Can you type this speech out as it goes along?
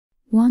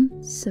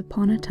Once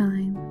upon a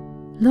time,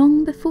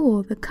 long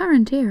before the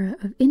current era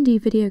of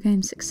indie video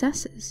game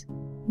successes,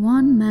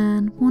 one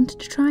man wanted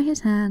to try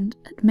his hand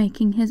at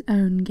making his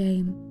own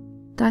game.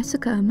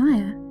 Daisuke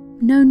Amaya,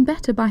 known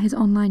better by his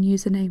online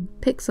username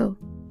Pixel,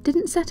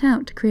 didn't set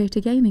out to create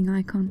a gaming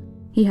icon.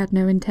 He had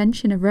no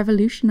intention of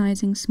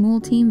revolutionizing small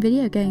team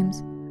video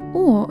games,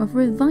 or of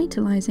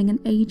revitalizing an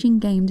aging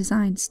game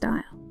design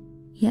style.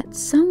 Yet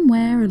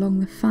somewhere along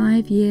the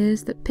 5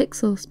 years that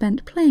Pixel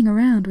spent playing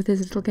around with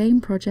his little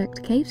game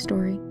project Cave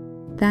Story,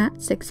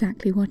 that's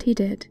exactly what he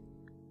did.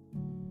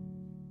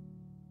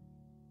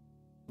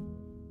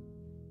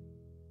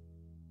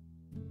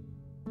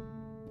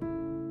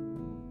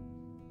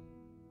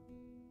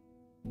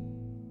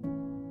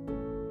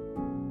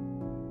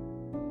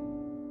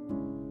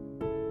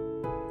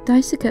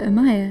 Daisuke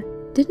Amaya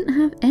didn't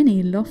have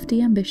any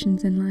lofty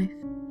ambitions in life.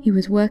 He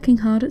was working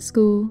hard at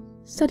school,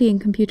 studying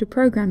computer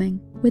programming,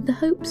 with the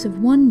hopes of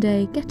one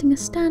day getting a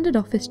standard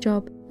office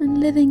job and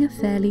living a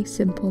fairly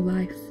simple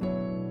life.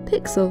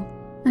 Pixel,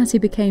 as he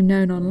became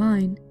known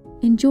online,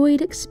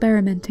 enjoyed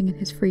experimenting in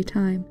his free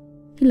time.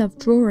 He loved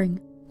drawing,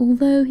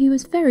 although he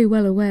was very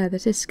well aware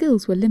that his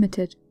skills were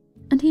limited,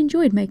 and he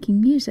enjoyed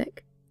making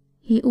music.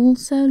 He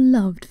also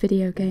loved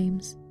video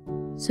games.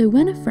 So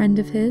when a friend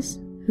of his,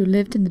 who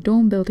lived in the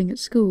dorm building at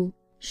school,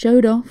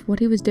 showed off what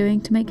he was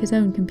doing to make his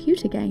own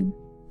computer game,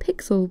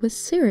 Pixel was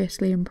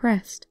seriously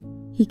impressed.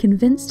 He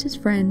convinced his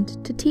friend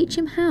to teach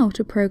him how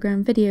to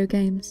program video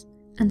games,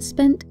 and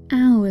spent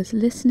hours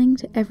listening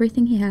to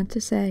everything he had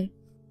to say.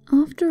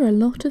 After a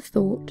lot of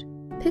thought,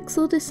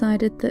 Pixel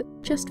decided that,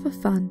 just for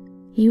fun,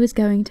 he was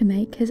going to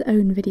make his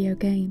own video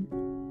game,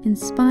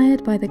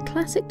 inspired by the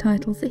classic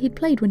titles that he'd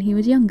played when he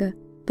was younger,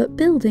 but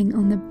building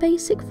on the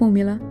basic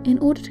formula in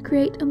order to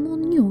create a more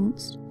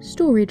nuanced,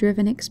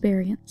 story-driven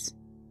experience.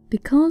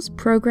 Because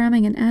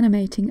programming and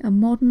animating a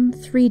modern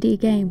 3D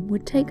game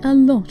would take a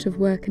lot of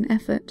work and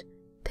effort,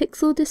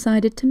 Pixel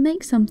decided to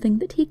make something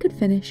that he could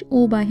finish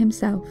all by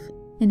himself,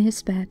 in his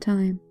spare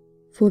time.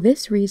 For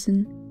this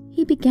reason,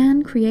 he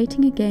began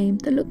creating a game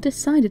that looked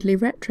decidedly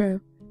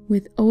retro,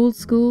 with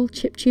old-school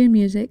chiptune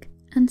music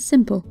and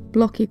simple,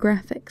 blocky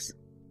graphics.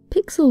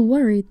 Pixel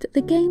worried that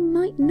the game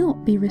might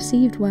not be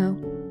received well.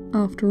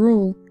 After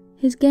all,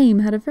 his game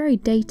had a very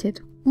dated,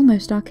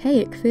 almost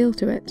archaic feel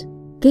to it.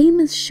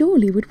 Gamers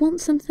surely would want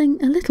something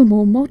a little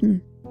more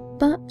modern.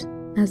 But,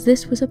 as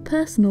this was a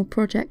personal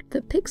project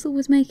that Pixel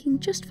was making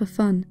just for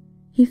fun,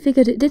 he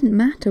figured it didn't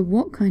matter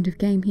what kind of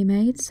game he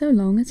made so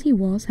long as he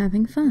was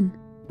having fun.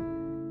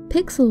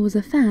 Pixel was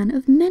a fan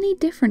of many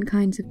different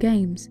kinds of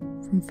games,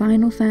 from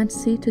Final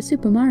Fantasy to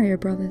Super Mario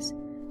Bros.,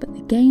 but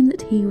the game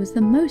that he was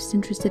the most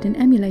interested in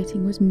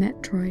emulating was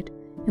Metroid,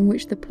 in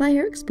which the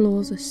player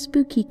explores a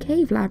spooky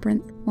cave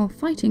labyrinth while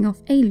fighting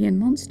off alien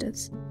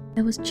monsters.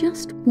 There was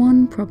just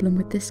one problem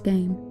with this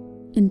game.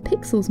 In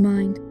Pixel's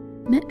mind,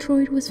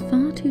 Metroid was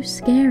far too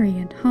scary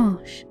and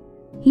harsh.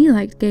 He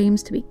liked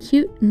games to be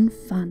cute and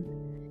fun.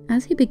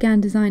 As he began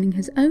designing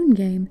his own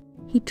game,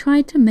 he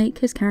tried to make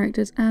his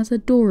characters as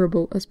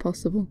adorable as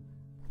possible.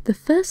 The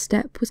first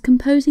step was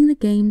composing the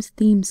game's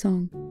theme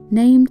song,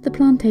 named the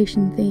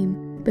Plantation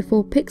Theme,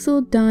 before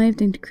Pixel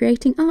dived into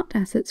creating art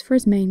assets for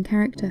his main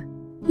character.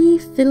 He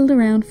fiddled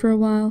around for a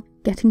while,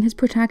 getting his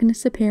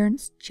protagonist's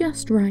appearance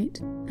just right,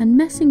 and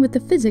messing with the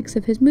physics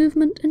of his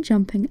movement and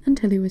jumping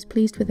until he was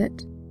pleased with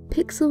it.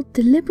 Pixel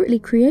deliberately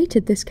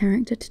created this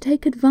character to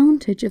take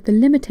advantage of the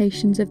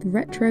limitations of the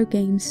retro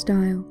game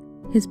style.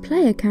 His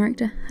player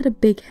character had a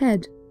big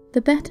head,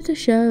 the better to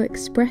show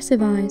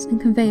expressive eyes and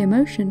convey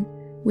emotion,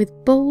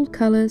 with bold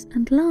colours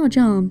and large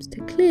arms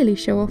to clearly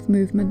show off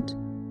movement.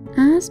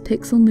 As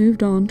Pixel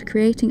moved on to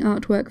creating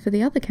artwork for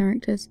the other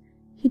characters,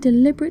 he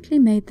deliberately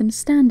made them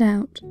stand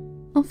out,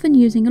 often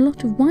using a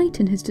lot of white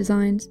in his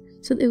designs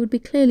so that they would be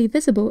clearly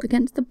visible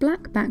against the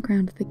black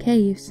background of the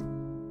caves.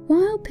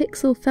 While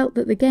Pixel felt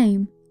that the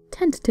game,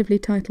 tentatively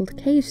titled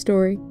Cave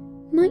Story,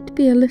 might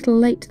be a little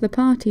late to the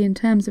party in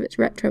terms of its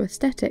retro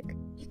aesthetic,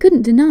 he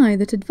couldn't deny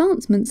that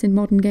advancements in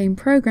modern game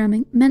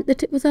programming meant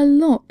that it was a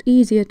lot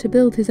easier to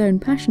build his own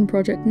passion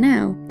project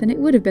now than it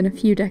would have been a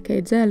few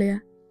decades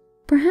earlier.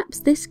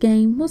 Perhaps this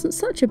game wasn't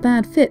such a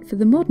bad fit for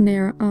the modern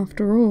era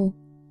after all.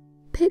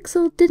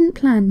 Pixel didn't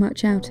plan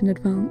much out in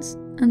advance,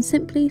 and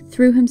simply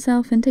threw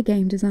himself into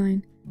game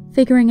design,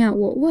 figuring out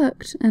what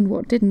worked and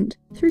what didn't,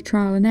 through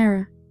trial and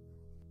error.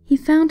 He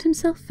found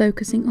himself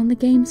focusing on the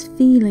game's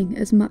feeling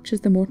as much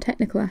as the more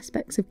technical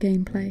aspects of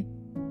gameplay.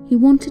 He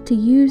wanted to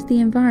use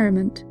the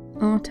environment,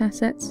 art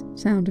assets,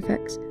 sound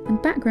effects,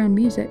 and background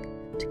music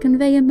to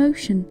convey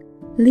emotion,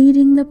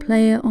 leading the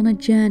player on a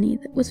journey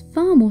that was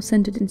far more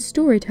centered in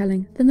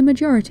storytelling than the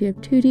majority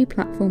of 2D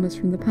platformers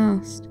from the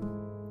past.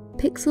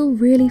 Pixel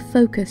really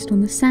focused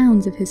on the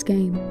sounds of his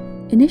game,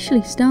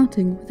 initially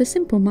starting with a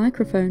simple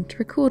microphone to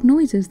record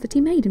noises that he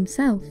made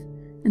himself,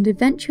 and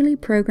eventually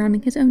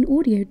programming his own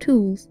audio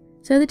tools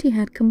so that he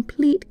had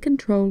complete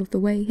control of the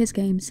way his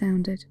game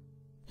sounded.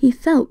 He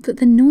felt that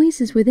the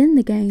noises within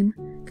the game,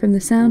 from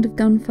the sound of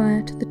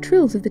gunfire to the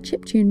trills of the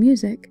chiptune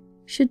music,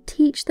 should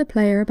teach the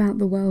player about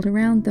the world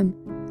around them,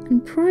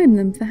 and prime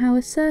them for how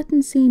a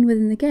certain scene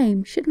within the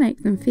game should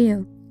make them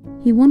feel.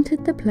 He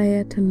wanted the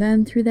player to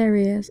learn through their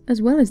ears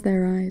as well as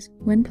their eyes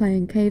when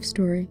playing Cave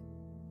Story.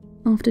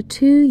 After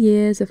 2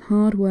 years of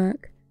hard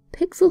work,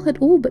 Pixel had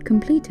all but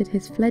completed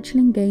his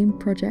fledgling game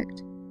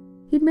project.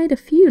 He'd made a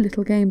few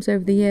little games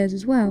over the years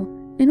as well,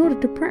 in order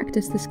to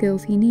practice the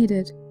skills he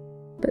needed.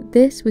 But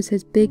this was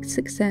his big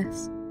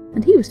success,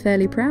 and he was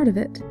fairly proud of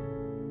it.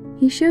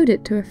 He showed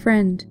it to a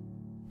friend,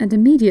 and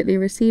immediately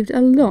received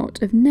a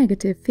lot of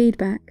negative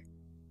feedback.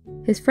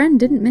 His friend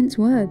didn't mince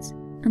words,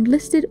 and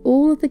listed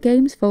all of the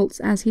game's faults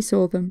as he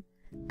saw them,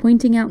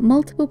 pointing out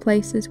multiple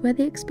places where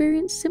the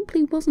experience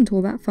simply wasn't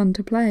all that fun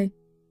to play.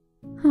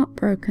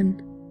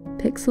 Heartbroken,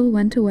 Pixel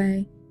went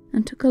away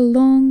and took a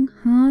long,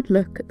 hard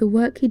look at the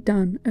work he'd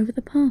done over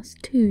the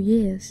past 2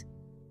 years.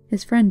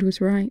 His friend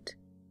was right.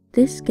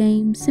 This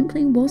game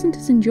simply wasn't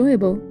as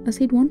enjoyable as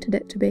he'd wanted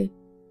it to be.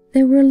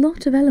 There were a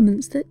lot of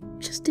elements that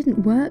just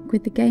didn't work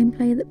with the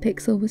gameplay that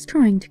Pixel was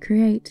trying to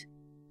create.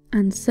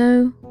 And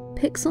so,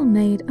 Pixel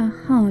made a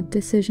hard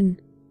decision.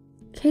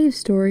 Cave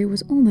Story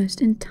was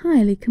almost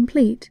entirely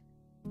complete,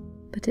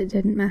 but it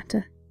didn't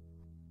matter.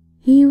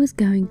 He was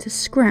going to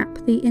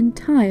scrap the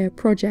entire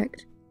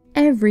project,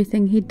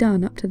 everything he'd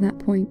done up to that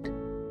point,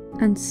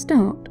 and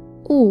start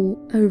all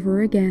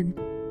over again.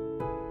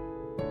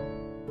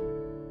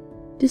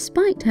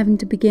 Despite having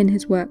to begin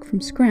his work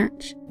from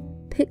scratch,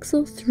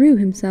 Pixel threw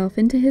himself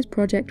into his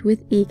project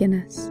with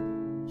eagerness.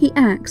 He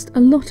axed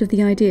a lot of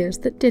the ideas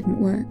that didn't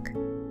work.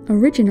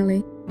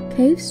 Originally,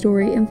 Cave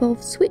Story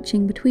involved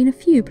switching between a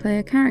few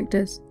player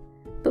characters,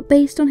 but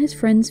based on his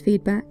friend's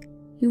feedback,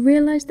 he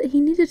realised that he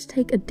needed to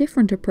take a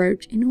different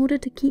approach in order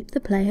to keep the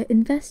player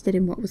invested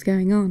in what was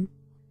going on.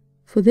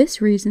 For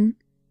this reason,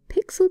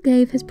 Pixel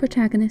gave his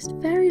protagonist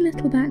very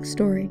little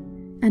backstory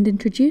and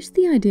introduced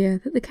the idea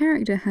that the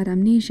character had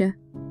amnesia.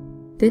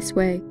 This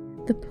way,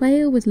 the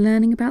player was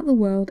learning about the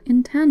world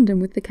in tandem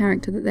with the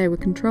character that they were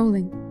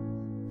controlling.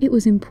 It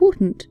was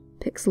important,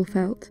 Pixel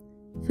felt,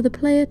 for the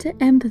player to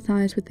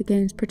empathise with the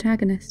game's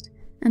protagonist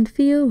and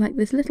feel like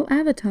this little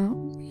avatar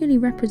really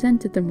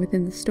represented them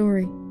within the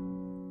story.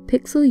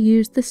 Pixel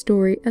used the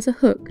story as a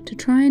hook to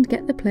try and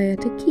get the player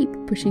to keep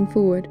pushing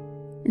forward.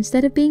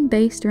 Instead of being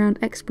based around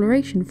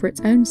exploration for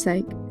its own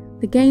sake,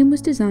 the game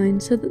was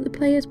designed so that the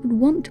players would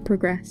want to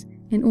progress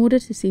in order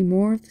to see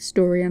more of the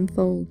story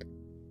unfold.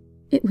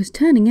 It was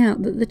turning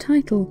out that the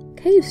title,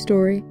 Cave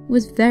Story,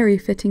 was very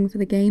fitting for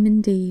the game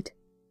indeed.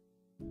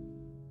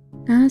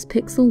 As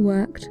Pixel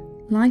worked,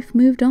 life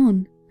moved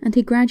on, and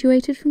he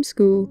graduated from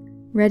school,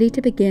 ready to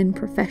begin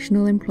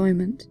professional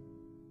employment.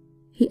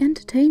 He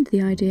entertained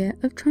the idea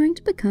of trying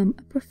to become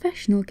a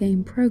professional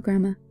game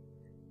programmer,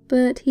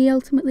 but he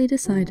ultimately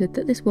decided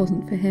that this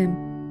wasn't for him.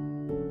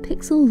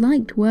 Pixel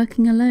liked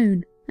working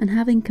alone and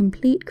having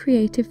complete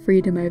creative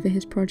freedom over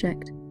his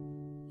project.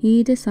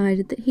 He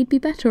decided that he'd be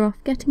better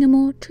off getting a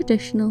more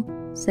traditional,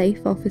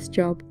 safe office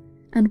job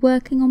and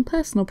working on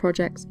personal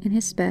projects in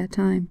his spare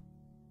time.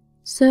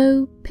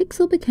 So,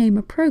 Pixel became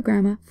a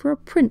programmer for a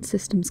print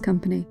systems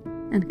company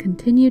and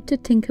continued to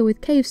tinker with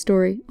Cave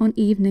Story on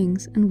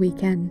evenings and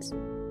weekends.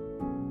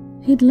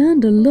 He'd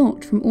learned a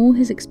lot from all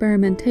his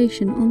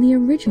experimentation on the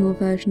original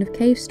version of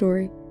Cave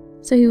Story,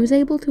 so he was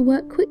able to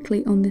work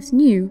quickly on this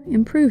new,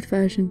 improved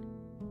version.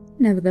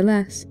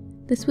 Nevertheless,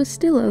 this was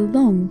still a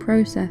long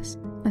process,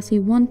 as he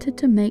wanted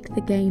to make the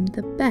game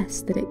the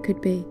best that it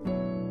could be.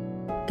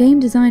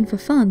 Game design for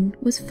fun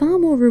was far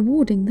more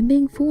rewarding than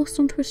being forced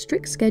onto a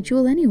strict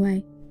schedule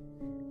anyway.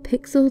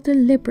 Pixel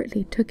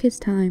deliberately took his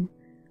time,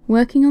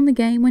 working on the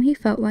game when he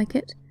felt like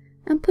it,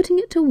 and putting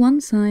it to one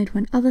side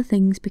when other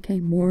things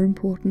became more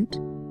important.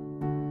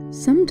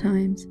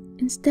 Sometimes,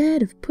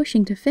 instead of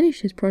pushing to finish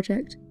his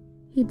project,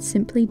 he'd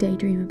simply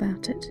daydream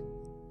about it,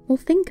 or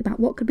think about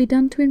what could be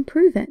done to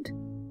improve it,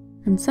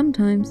 and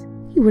sometimes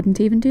he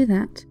wouldn't even do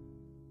that.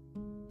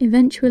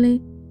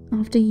 Eventually,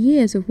 after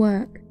years of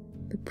work,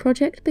 the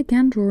project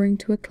began drawing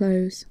to a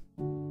close.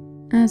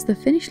 As the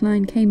finish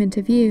line came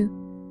into view,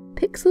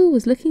 Pixel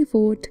was looking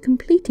forward to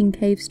completing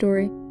Cave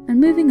Story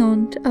and moving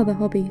on to other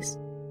hobbies.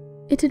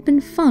 It had been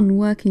fun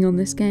working on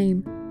this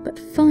game, but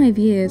 5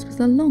 years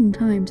was a long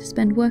time to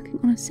spend working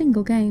on a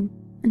single game,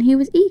 and he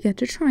was eager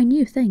to try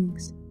new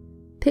things.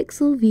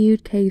 Pixel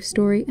viewed Cave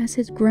Story as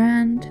his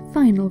grand,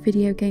 final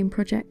video game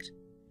project.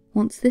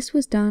 Once this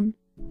was done,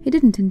 he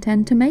didn't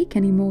intend to make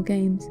any more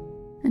games,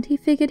 and he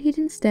figured he'd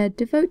instead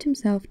devote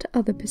himself to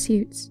other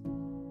pursuits.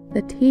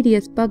 The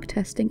tedious bug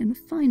testing and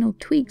final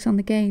tweaks on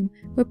the game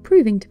were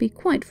proving to be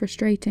quite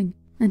frustrating,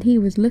 and he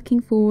was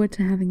looking forward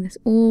to having this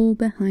all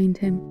behind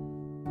him.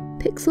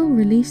 Pixel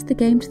released the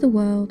game to the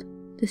world,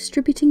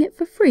 distributing it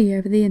for free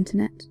over the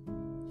internet.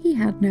 He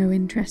had no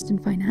interest in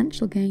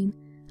financial gain,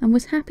 and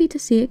was happy to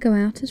see it go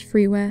out as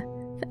freeware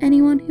for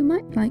anyone who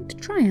might like to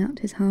try out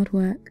his hard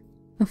work.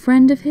 A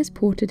friend of his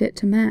ported it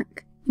to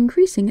Mac,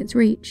 increasing its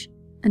reach,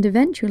 and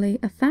eventually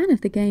a fan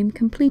of the game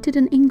completed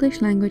an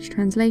English language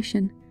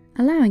translation,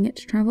 allowing it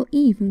to travel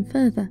even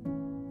further.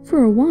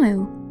 For a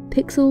while,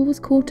 Pixel was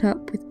caught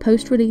up with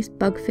post-release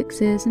bug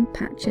fixes and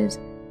patches,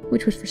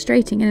 which was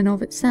frustrating in and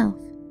of itself,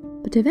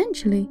 but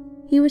eventually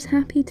he was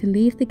happy to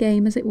leave the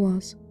game as it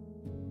was.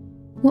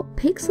 What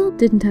Pixel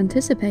didn't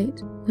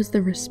anticipate was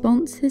the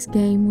response his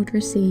game would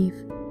receive.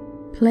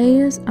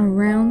 Players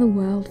around the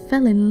world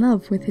fell in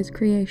love with his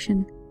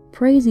creation,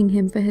 praising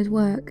him for his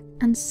work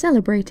and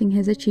celebrating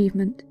his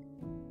achievement.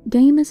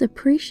 Gamers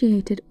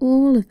appreciated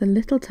all of the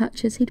little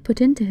touches he'd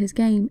put into his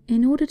game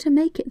in order to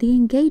make it the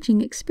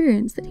engaging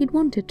experience that he'd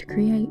wanted to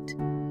create.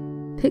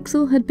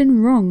 Pixel had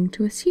been wrong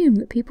to assume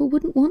that people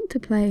wouldn't want to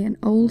play an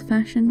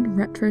old-fashioned,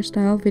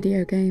 retro-style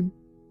video game.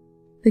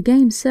 The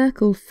game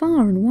circled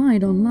far and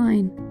wide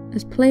online,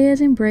 as players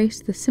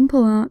embraced the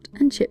simple art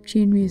and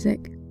chiptune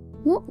music.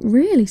 What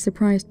really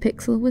surprised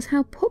Pixel was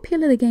how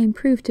popular the game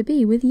proved to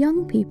be with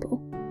young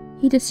people.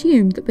 He'd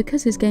assumed that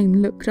because his game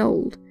looked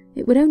old,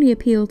 it would only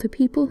appeal to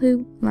people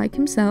who, like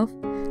himself,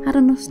 had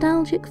a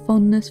nostalgic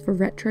fondness for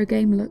retro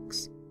game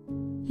looks.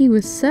 He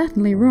was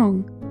certainly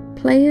wrong.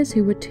 Players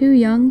who were too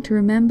young to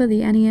remember the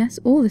NES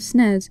or the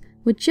SNES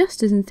were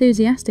just as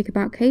enthusiastic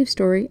about Cave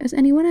Story as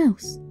anyone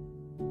else.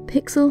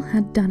 Pixel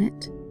had done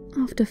it.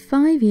 After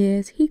 5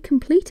 years, he'd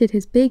completed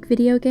his big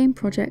video game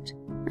project,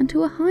 and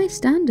to a high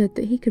standard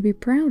that he could be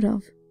proud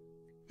of.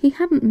 He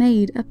hadn't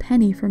made a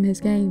penny from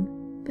his game,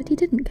 but he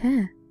didn't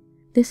care.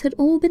 This had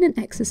all been an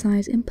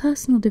exercise in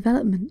personal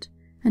development,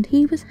 and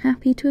he was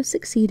happy to have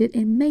succeeded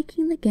in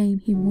making the game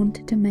he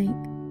wanted to make,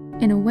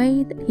 in a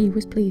way that he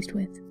was pleased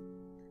with.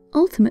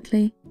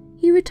 Ultimately,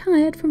 he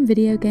retired from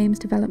video games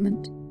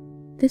development.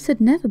 This had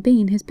never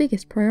been his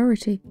biggest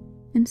priority.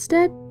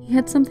 Instead, he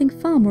had something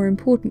far more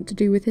important to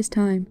do with his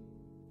time.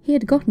 He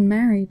had gotten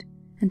married,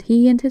 and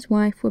he and his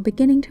wife were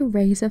beginning to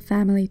raise a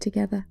family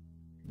together.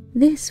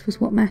 This was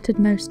what mattered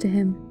most to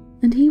him,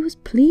 and he was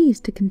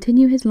pleased to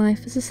continue his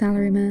life as a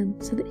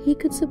salaryman so that he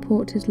could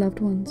support his loved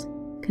ones,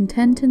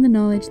 content in the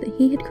knowledge that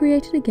he had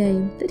created a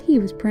game that he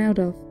was proud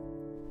of.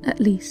 At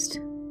least,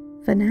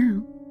 for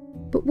now.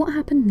 But what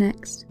happened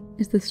next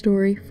is the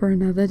story for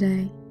another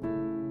day.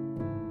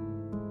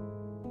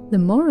 The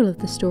moral of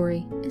the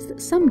story is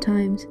that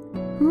sometimes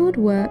hard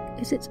work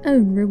is its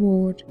own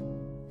reward.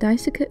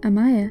 Daisuke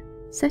Amaya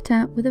set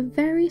out with a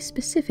very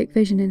specific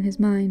vision in his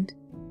mind.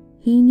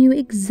 He knew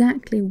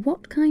exactly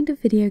what kind of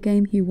video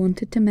game he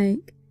wanted to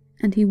make,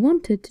 and he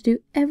wanted to do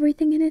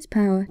everything in his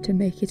power to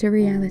make it a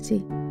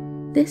reality.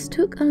 This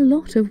took a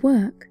lot of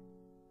work.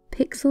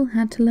 Pixel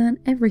had to learn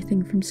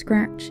everything from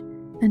scratch,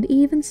 and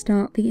even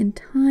start the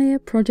entire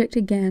project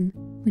again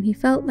when he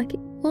felt like it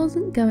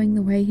wasn't going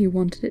the way he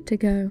wanted it to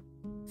go.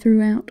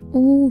 Throughout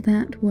all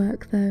that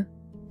work, though,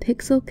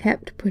 Pixel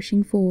kept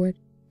pushing forward,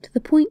 to the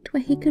point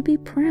where he could be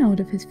proud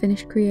of his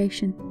finished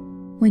creation.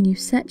 When you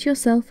set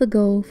yourself a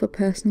goal for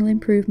personal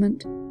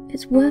improvement,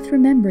 it's worth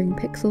remembering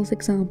Pixel's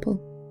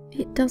example.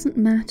 It doesn't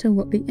matter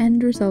what the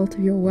end result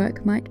of your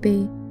work might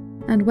be,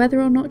 and whether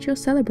or not you're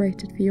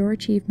celebrated for your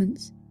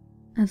achievements.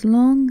 As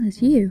long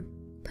as you,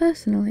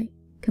 personally,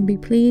 can be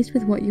pleased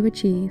with what you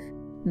achieve,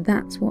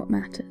 that's what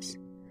matters.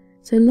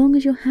 So long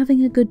as you're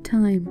having a good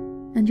time,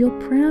 and you're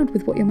proud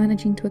with what you're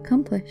managing to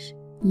accomplish,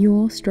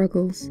 your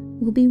struggles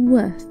will be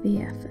worth the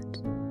effort.